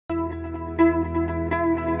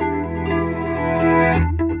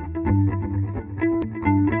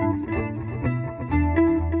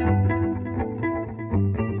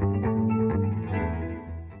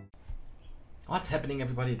What's happening,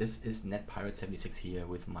 everybody? This is Netpirate76 here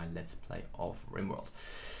with my Let's Play of RimWorld.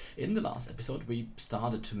 In the last episode we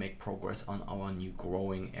started to make progress on our new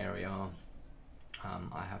growing area.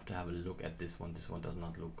 I have to have a look at this one. This one does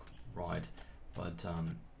not look right, but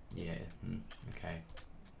yeah, okay.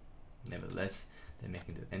 Nevertheless, they're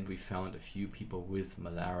making it, and we found a few people with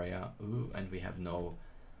malaria. Ooh, and we have no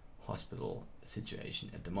hospital situation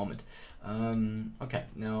at the moment. Okay,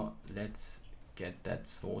 now let's get that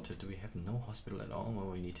sorted. Do we have no hospital at all? Well,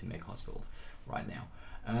 we need to make hospitals right now.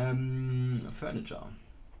 Furniture.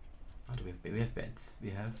 Oh, do we have beds?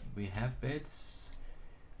 We have beds.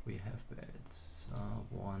 We have beds.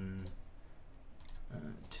 1,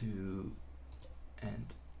 2,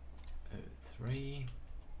 and 3.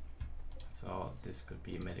 So this could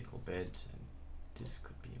be a medical bed, and this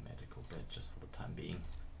could be a medical bed just for the time being.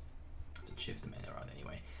 To shift them in around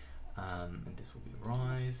anyway. And this will be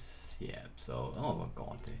rise. Yeah, so oh my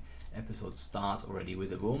god, the episode starts already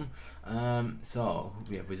with a boom. So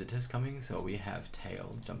we have visitors coming, so we have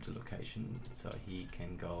Tail jump to location, so he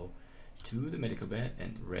can go to the medical bed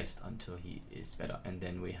and rest until he is better. And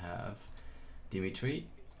then we have Dimitri.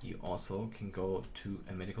 You also can go to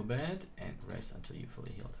a medical bed and rest until you're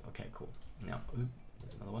fully healed. Okay, cool. Now,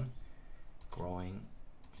 there's another one. Growing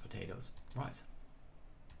potatoes, rice,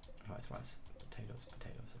 potatoes.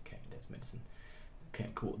 Okay, there's medicine. Okay,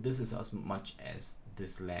 cool. This is as much as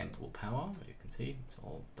this lamp will power. You can see it's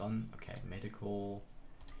all done. Okay, medical,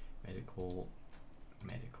 and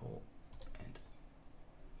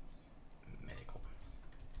medical.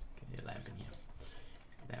 Get a lamp in here.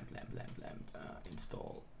 Lamp.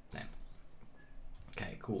 Install lamp.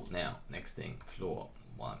 Okay, cool. Now, next thing, floor.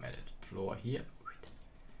 While I'm at it, floor here,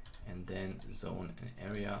 and then zone an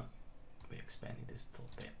area. We're expanding this till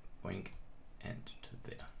there. Boink, and to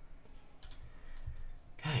there.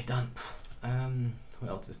 Okay, done. Who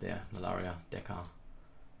else is there? Malaria, Deca.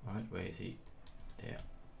 Alright, where is he? There.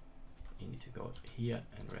 You need to go here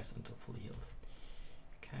and rest until fully healed.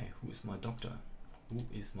 Okay, who is my doctor? Who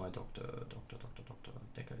is my doctor? Doctor.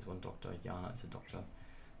 Deca is one doctor. Yana is a doctor.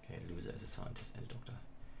 Okay, Loser is a scientist and a doctor.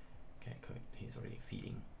 Okay, good. He's already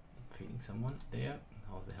feeding someone there.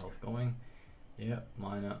 How's the health going? Yeah,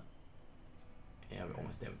 minor. Yeah, we're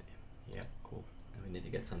almost there with it. Yeah, cool. And we need to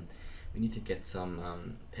get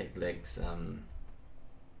some peg legs, so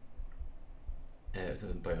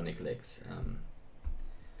bionic legs.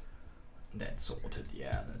 That's sorted.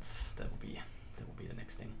 Yeah, that will be the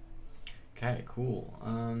next thing. Okay, cool.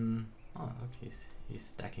 Oh, look, he's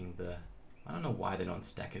stacking the. I don't know why they don't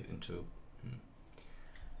stack it into. I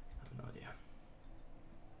have no idea.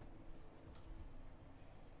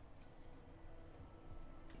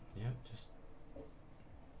 Yeah, just.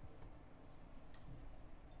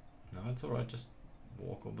 No, it's alright, just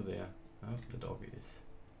walk over there. Oh, the dog is.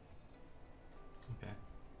 Okay,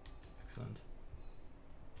 excellent.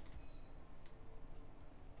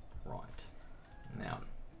 Right, now,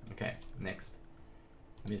 okay, next.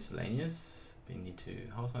 Miscellaneous. We need to.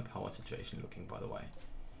 How's my power situation looking, by the way?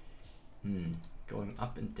 Going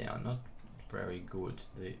up and down, not very good.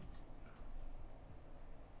 The.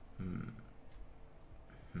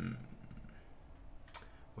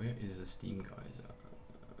 Where is the steam geyser?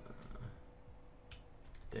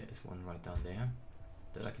 There is one right down there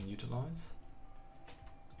that I can utilize.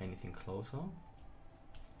 Anything closer?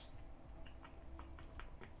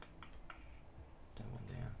 That one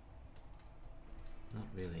there. Not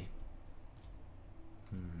really.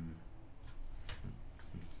 I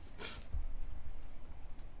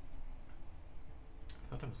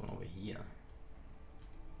thought there was one over here.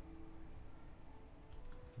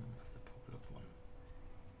 That's the popular one.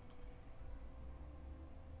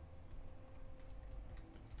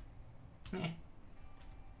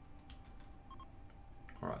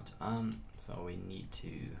 Alright, so we need to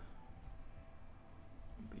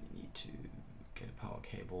get a power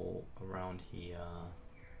cable around here,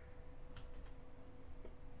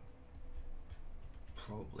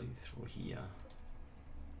 probably through here,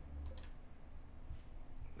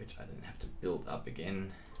 which I didn't have to build up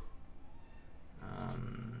again.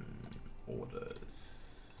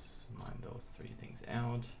 Orders, mine those 3 things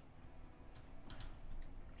out.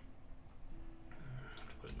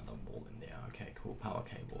 Put another wall in there. Okay, cool. Power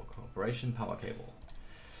cable. Cooperation power cable.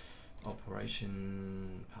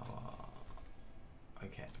 Operation power.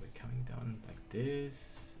 Okay, we're coming down like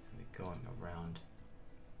this. And we're going around.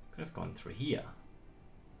 Could have gone through here.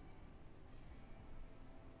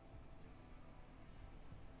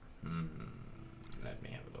 Let me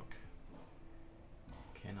have a look.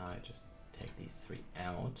 Can I just take these 3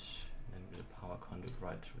 out and then with a power conduit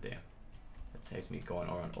right through there? That saves me going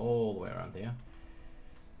around all the way around there.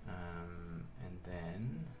 And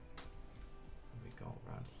then we go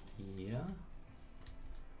around here.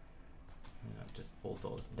 And I'll just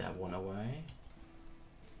bulldoze that one away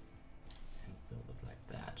and build it like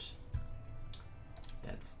that.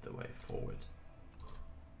 That's the way forward.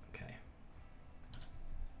 Okay.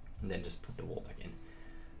 And then just put the wall back in.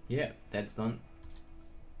 Yeah, that's done.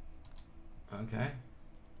 Okay.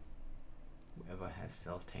 Whoever has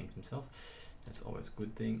self-tamed himself, that's always a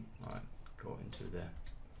good thing. Alright, go into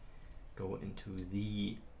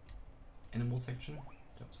the animal section.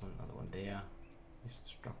 There's another one there.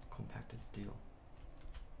 Struck compacted steel.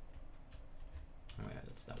 Oh yeah,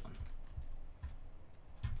 that's that one.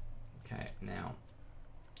 Okay, now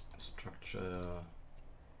structure.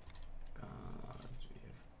 We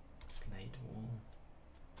have slate wall.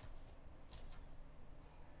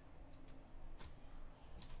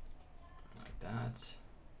 Like that.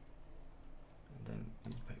 And then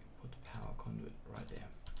you put the power conduit right there.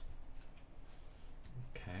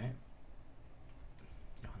 Okay.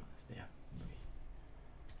 Oh, no, it's there.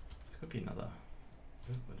 This could be another.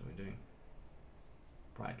 What are we doing?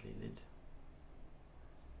 Brightly lit.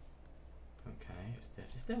 Okay,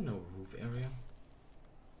 is there no roof area?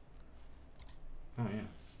 Oh yeah.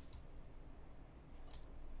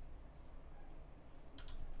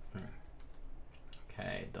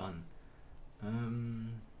 Okay, done.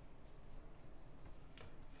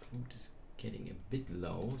 Food is getting a bit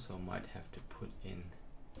low, so I might have to put in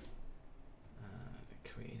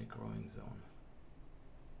create a growing zone.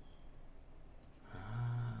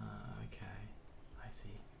 Ah, okay, I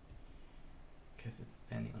see. Because it's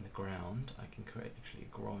standing on the ground, I can create actually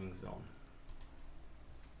a growing zone.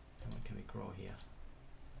 And what can we grow here?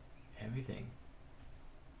 Everything.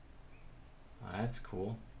 Oh, that's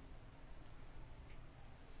cool.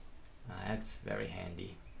 That's very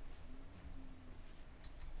handy.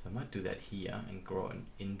 So I might do that here and grow an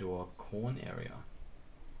indoor corn area.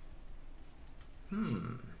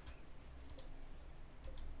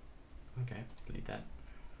 Okay, delete that.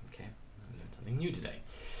 Okay, I learned something new today.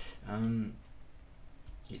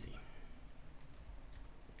 Easy.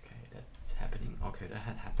 Okay, that's happening. Okay, that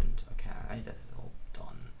had happened. Okay, that is all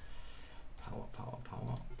done. Power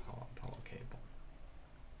cable.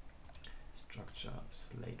 Structure,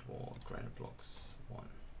 slate wall, granite blocks, 1.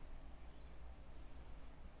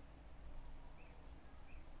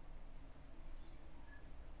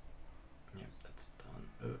 Yep, that's done.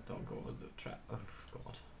 Oh, don't go over the trap. Oh,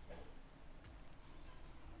 God.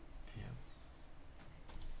 Yep.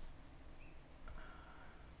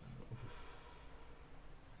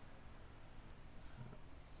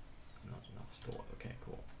 Not enough stored. Okay,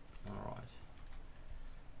 cool. Alright.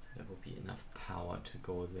 So there will be enough power to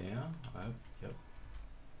go there. Oh, yep.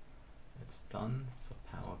 It's done. So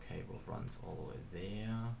power cable runs all the way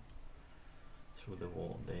there. Through the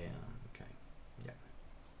wall there. Okay. Yep.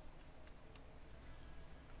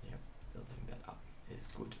 Yep. Building that up is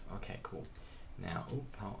good. Okay, cool. Now, oh,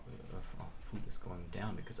 power, food is going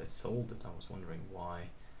down because I sold it. I was wondering why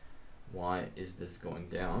is this going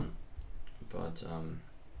down? But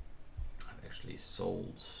I've actually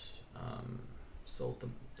sold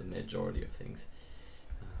the majority of things.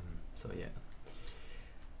 So yeah.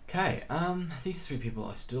 Okay, these 3 people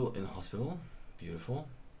are still in hospital. Beautiful.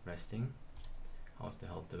 Resting. How's the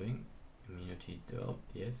health doing? Immunity up.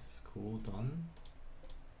 Yes, cool, done.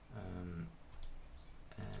 And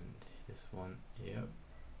this one, yep.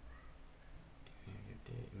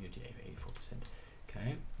 Immunity 84%.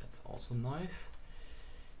 Okay, that's also nice.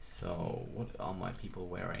 So, what are my people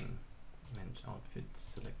wearing? Manage outfit,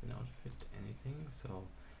 select an outfit, anything. So,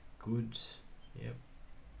 good. Yep.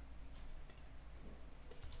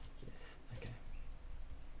 Yes, okay.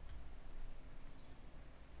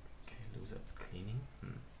 Okay, loser is cleaning.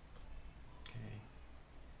 Okay.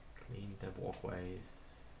 Clean the walkways,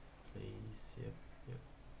 please. Yep, yep.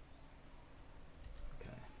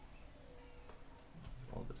 Okay. There's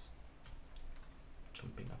all this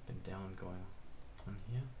jumping up and down going on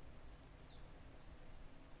here.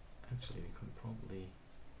 Actually, we could probably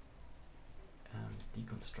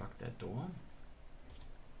deconstruct that door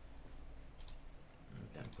and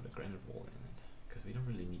then put a granite wall in it, because we don't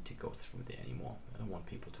really need to go through there anymore. I don't want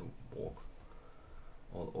people to walk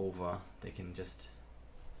all over. They can just,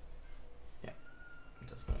 yeah, I'm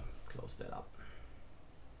just gonna close that up.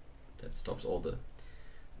 That stops all the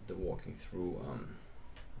walking through.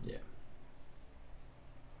 Yeah.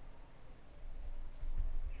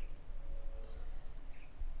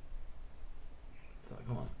 So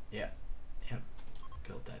come on, yeah, yep,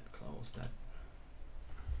 build that, close that.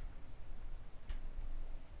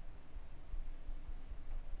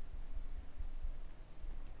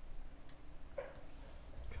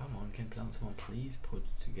 Come on, can plants someone please put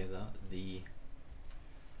together the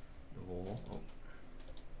wall. Oh.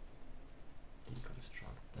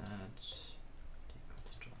 Deconstruct that.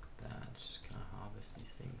 Deconstruct that. Can I harvest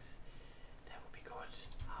these things? That would be good.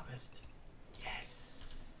 Harvest.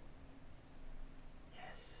 Yes.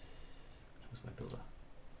 Yes. Who's my builder?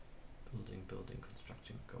 Building,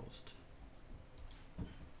 construction, ghost.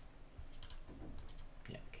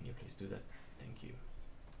 Yeah, can you please do that? Thank you.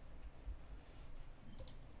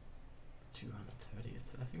 230.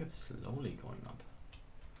 I think it's slowly going up.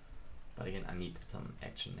 But again, I need some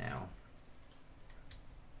action now.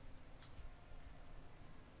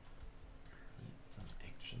 Need some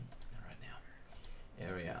action right now.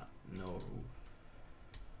 Area, no roof.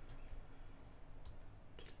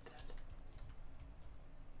 Delete that.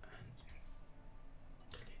 And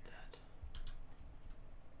delete that.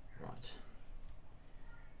 Right.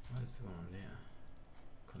 What is going on there?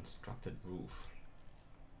 Constructed roof.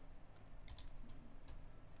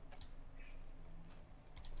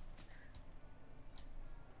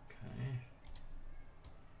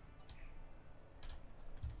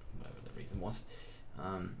 Was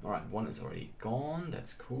all right. One is already gone.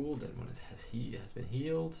 That's cool. That one has been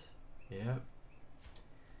healed. Yeah.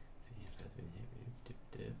 See, it has been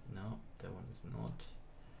healed. No, that one is not.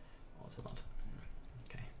 Also not.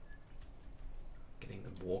 Okay. Getting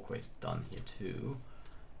the walkways done here too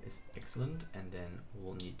is excellent, and then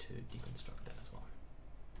we'll need to deconstruct that as well.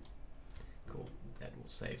 Cool. That will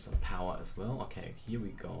save some power as well. Okay, here we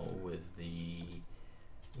go with the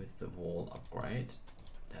wall upgrade.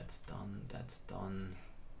 That's done, that's done.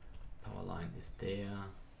 Power line is there.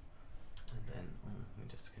 And then we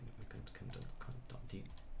can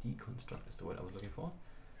deconstruct is the word I was looking for.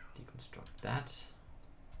 Deconstruct that.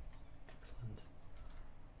 Excellent.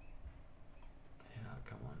 Yeah,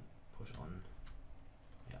 come on, push on.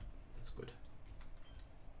 Yeah, that's good.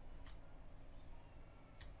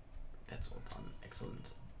 That's all done.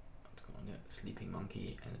 Excellent. What's going on here? Sleeping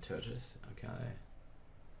monkey and a tortoise. Okay.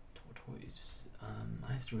 Tortoise.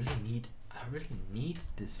 I really need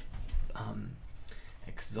this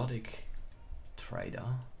exotic trader.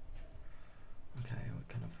 Okay, what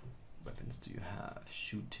kind of weapons do you have?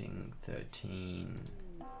 Shooting 13.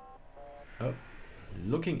 Oh,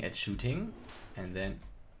 looking at shooting, and then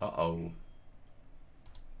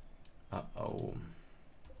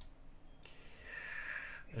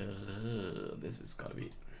this is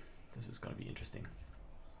gonna be interesting.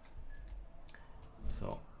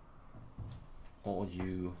 So all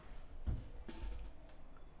you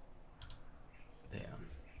there.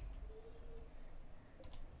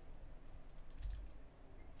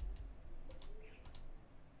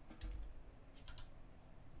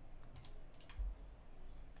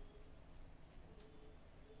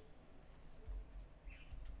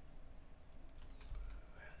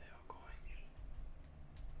 Where they are going.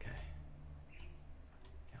 Okay.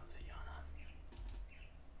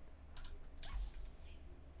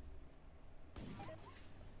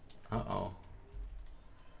 Uh-oh.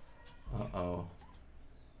 Uh-oh.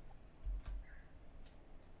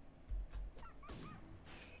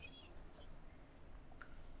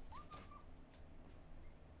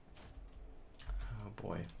 Oh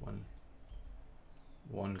boy,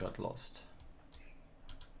 one got lost.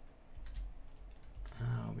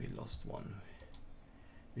 We lost one.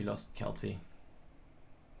 We lost Kelsey.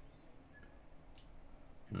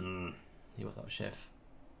 He was our chef.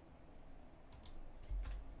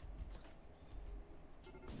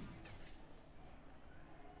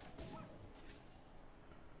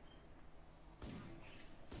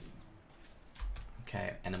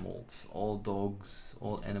 Okay, animals, all dogs,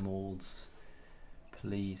 all animals,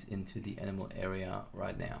 please into the animal area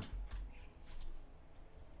right now.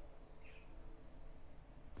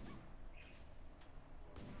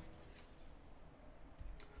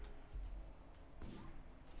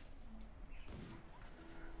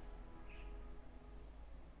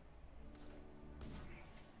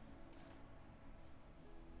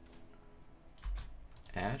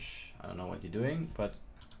 Ash, I don't know what you're doing, but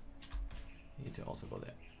you need to also go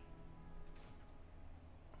there.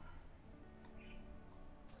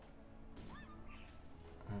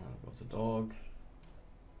 There goes a dog.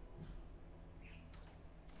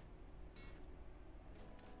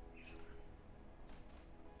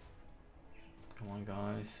 Come on,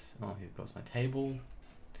 guys. Oh, here goes my table.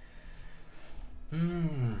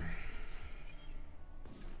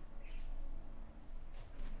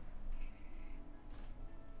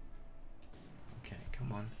 Okay,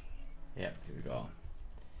 come on. Yep, here we go.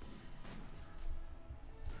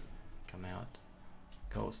 Come out.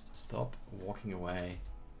 Ghost, stop walking away.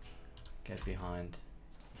 Get behind.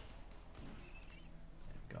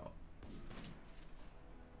 There we go.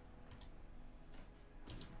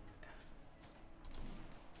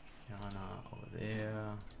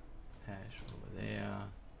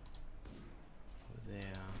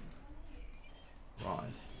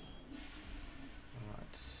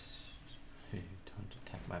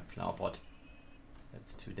 my flower pot.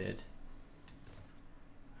 That's too dead.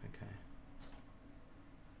 Okay.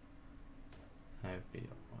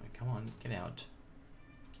 Come on, get out.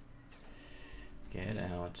 Get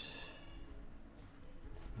out.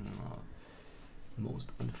 Oh,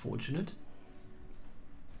 most unfortunate.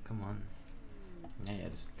 Come on. Yeah,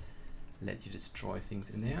 just let you destroy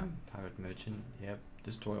things in there. Pirate merchant. Yep,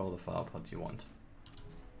 destroy all the flower pots you want.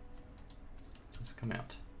 Just come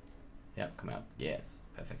out. Yep, come out. Yes,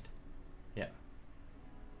 perfect. Yep.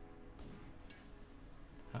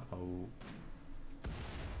 Uh-oh.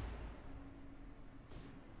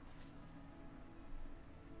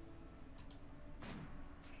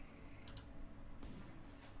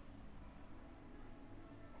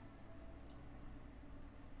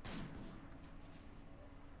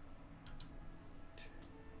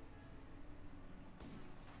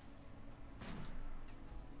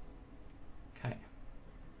 Okay.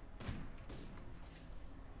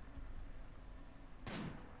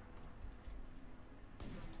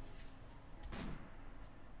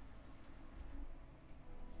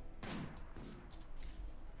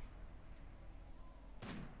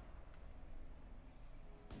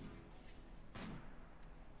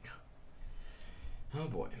 Oh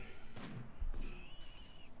boy.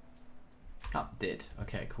 Ah, dead.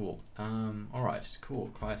 Okay, cool. Alright, cool.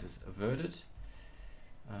 Crisis averted.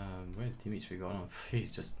 Where's Dimitri gone?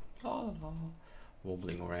 He's just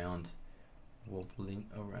wobbling around. Wobbling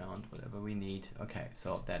around, whatever we need. Okay,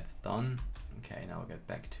 so that's done. Okay, now we'll get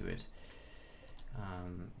back to it.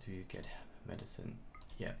 Do you get medicine?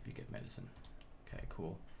 Yep, you get medicine. Okay,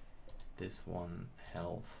 cool. This one,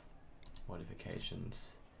 health,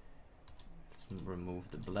 modifications. Let's remove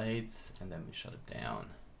the blades and then we shut it down.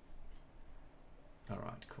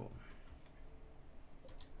 Alright, cool.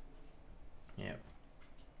 Yep.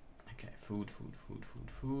 Okay, food.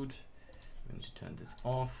 We need to turn this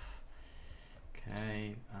off.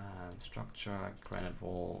 Okay, structure, granite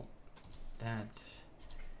wall, that.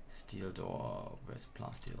 Steel door, where's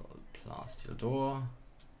plasteel door?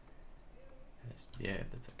 Yeah,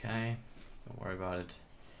 that's okay. Don't worry about it.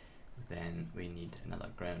 Then we need another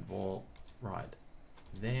granite wall right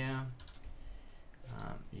there.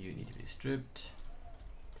 You need to be stripped.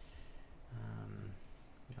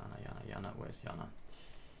 Yana, where's Yana?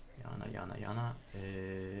 Yana,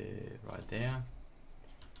 right there.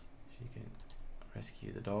 She can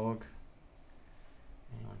rescue the dog.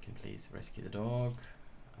 Anyone can please rescue the dog.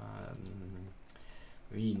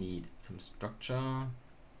 We need some structure, some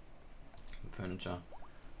furniture.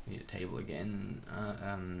 We need a table again.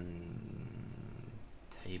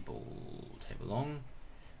 Table long.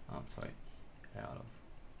 Sorry,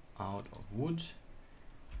 out of wood.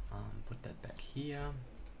 Put that back here.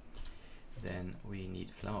 Then we need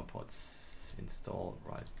flower pots. Install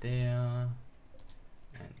right there,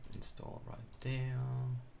 and install right there.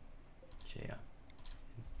 Chair.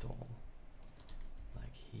 Install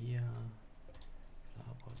like here.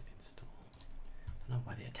 Flower pot install. I don't know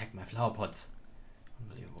why they attack my flower pots.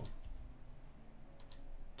 Unbelievable.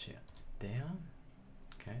 Chair there.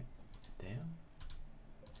 Okay, there.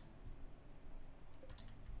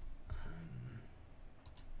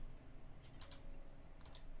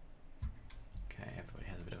 Okay, everybody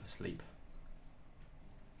has a bit of a sleep.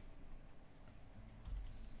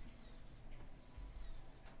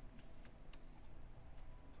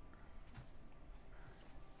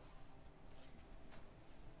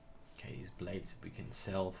 Okay, these blades we can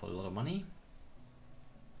sell for a lot of money.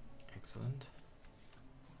 Excellent.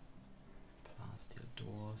 Steel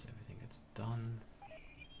doors, everything that's done.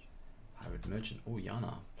 Pirate merchant. Oh,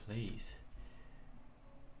 Yana, please.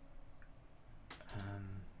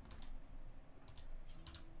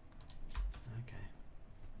 Okay.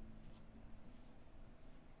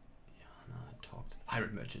 Yana talked.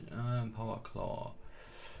 Pirate merchant. Power claw.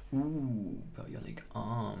 Ooh, bionic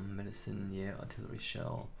arm, medicine. Yeah, artillery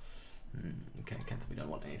shell. Okay, cancel. We don't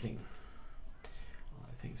want anything.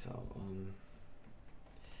 I think so.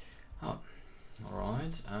 Oh.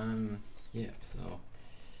 Alright, yeah, so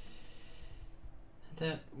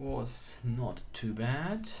that was not too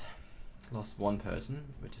bad. Lost one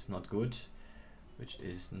person, which is not good, which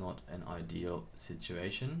is not an ideal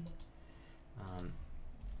situation.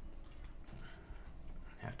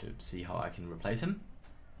 Have to see how I can replace him.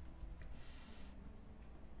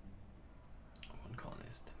 One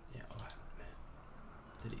colonist, yeah, oh man,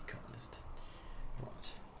 delete colonist,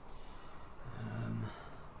 right.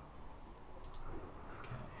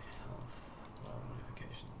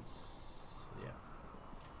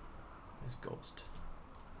 Ghost.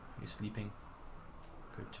 He's sleeping.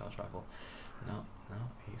 Good charge rifle. No,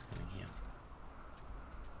 he's coming here.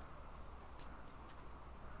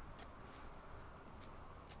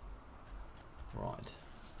 Right.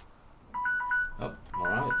 Oh,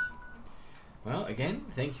 alright. Well, again,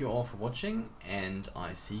 thank you all for watching, and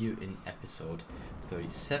I see you in episode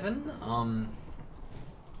 37.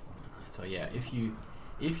 So yeah, if you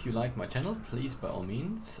like my channel, please by all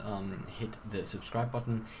means hit the subscribe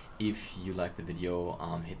button. If you like the video,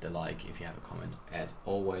 hit the like. If you have a comment, as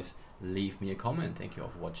always, leave me a comment. Thank you all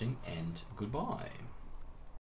for watching, and goodbye.